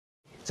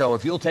So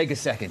if you'll take a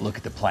second, look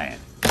at the plan.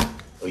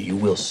 Well, you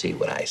will see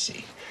what I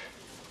see.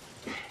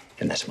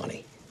 And that's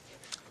money.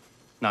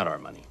 Not our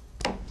money.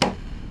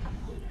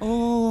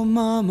 Oh,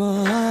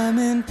 mama, I'm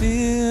in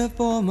fear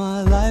for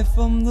my life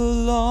from the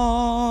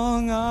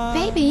long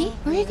Baby,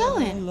 where are you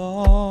going?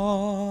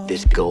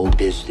 This gold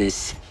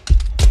business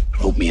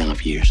wrote me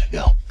off years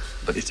ago.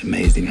 But it's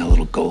amazing how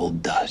little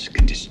gold dust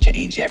can just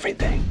change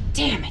everything.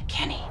 Damn it,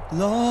 Kenny.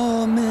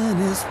 Lawman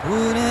is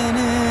putting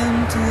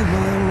into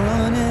my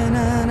running,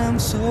 and I'm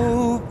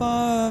so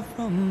far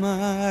from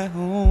my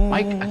home.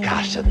 Mike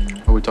Acosta.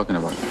 What are we talking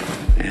about?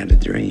 I had a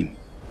dream.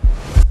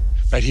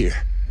 Right here.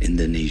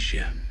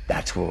 Indonesia.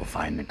 That's where we'll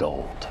find the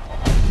gold.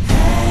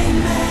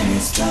 Hangman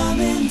is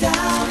coming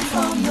down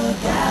from the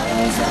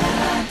gallows, and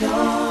I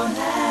don't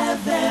have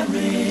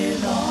very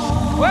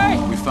long.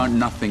 Wait! We found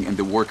nothing and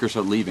the workers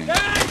are leaving.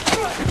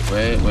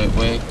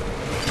 Wait.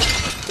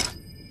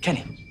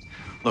 Kenny,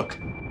 look.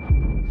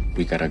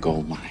 We got a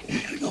gold mine. You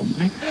gotta go,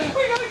 Mike.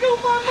 We gotta go,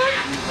 Mike!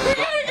 We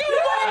gotta go,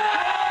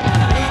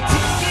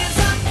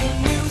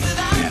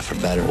 Yeah, for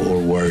better or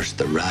worse,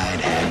 the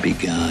ride had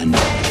begun.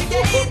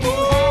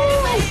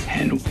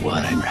 And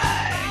what a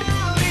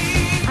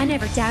ride. I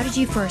never doubted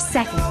you for a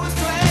second.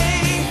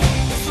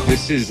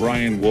 This is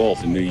Ryan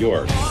Wolf in New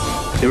York.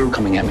 They were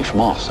coming at me from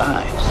all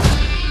sides.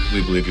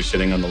 We believe you're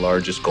sitting on the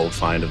largest gold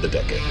find of the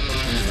decade.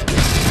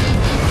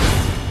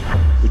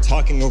 We're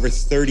talking over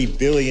 $30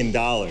 billion.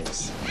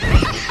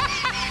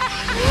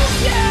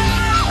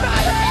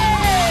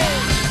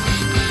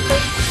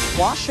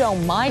 Washoe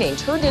Mining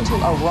turned into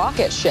a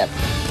rocket ship.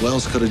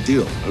 Wells cut a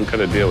deal. Who cut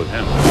a deal with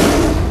him?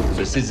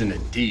 This isn't a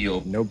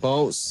deal. No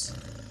boss.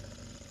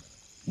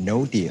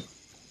 No deal.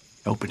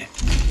 Open it.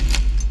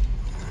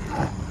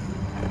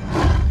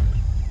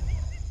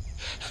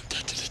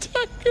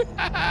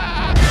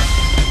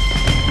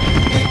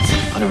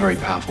 Other very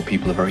powerful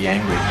people are very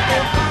angry.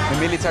 The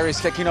military is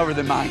taking over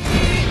the mine.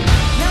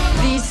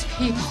 These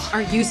people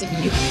are using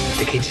you.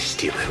 They can just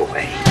steal it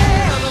away.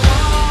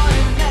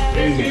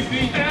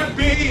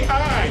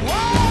 FBI!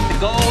 The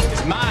gold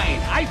is mine.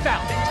 I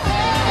found it.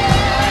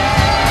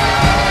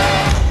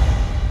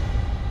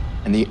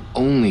 And the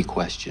only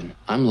question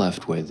I'm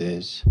left with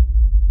is,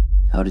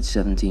 how did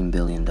 $17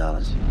 billion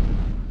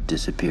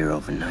disappear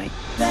overnight?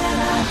 Then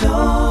I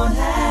don't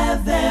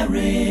have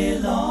very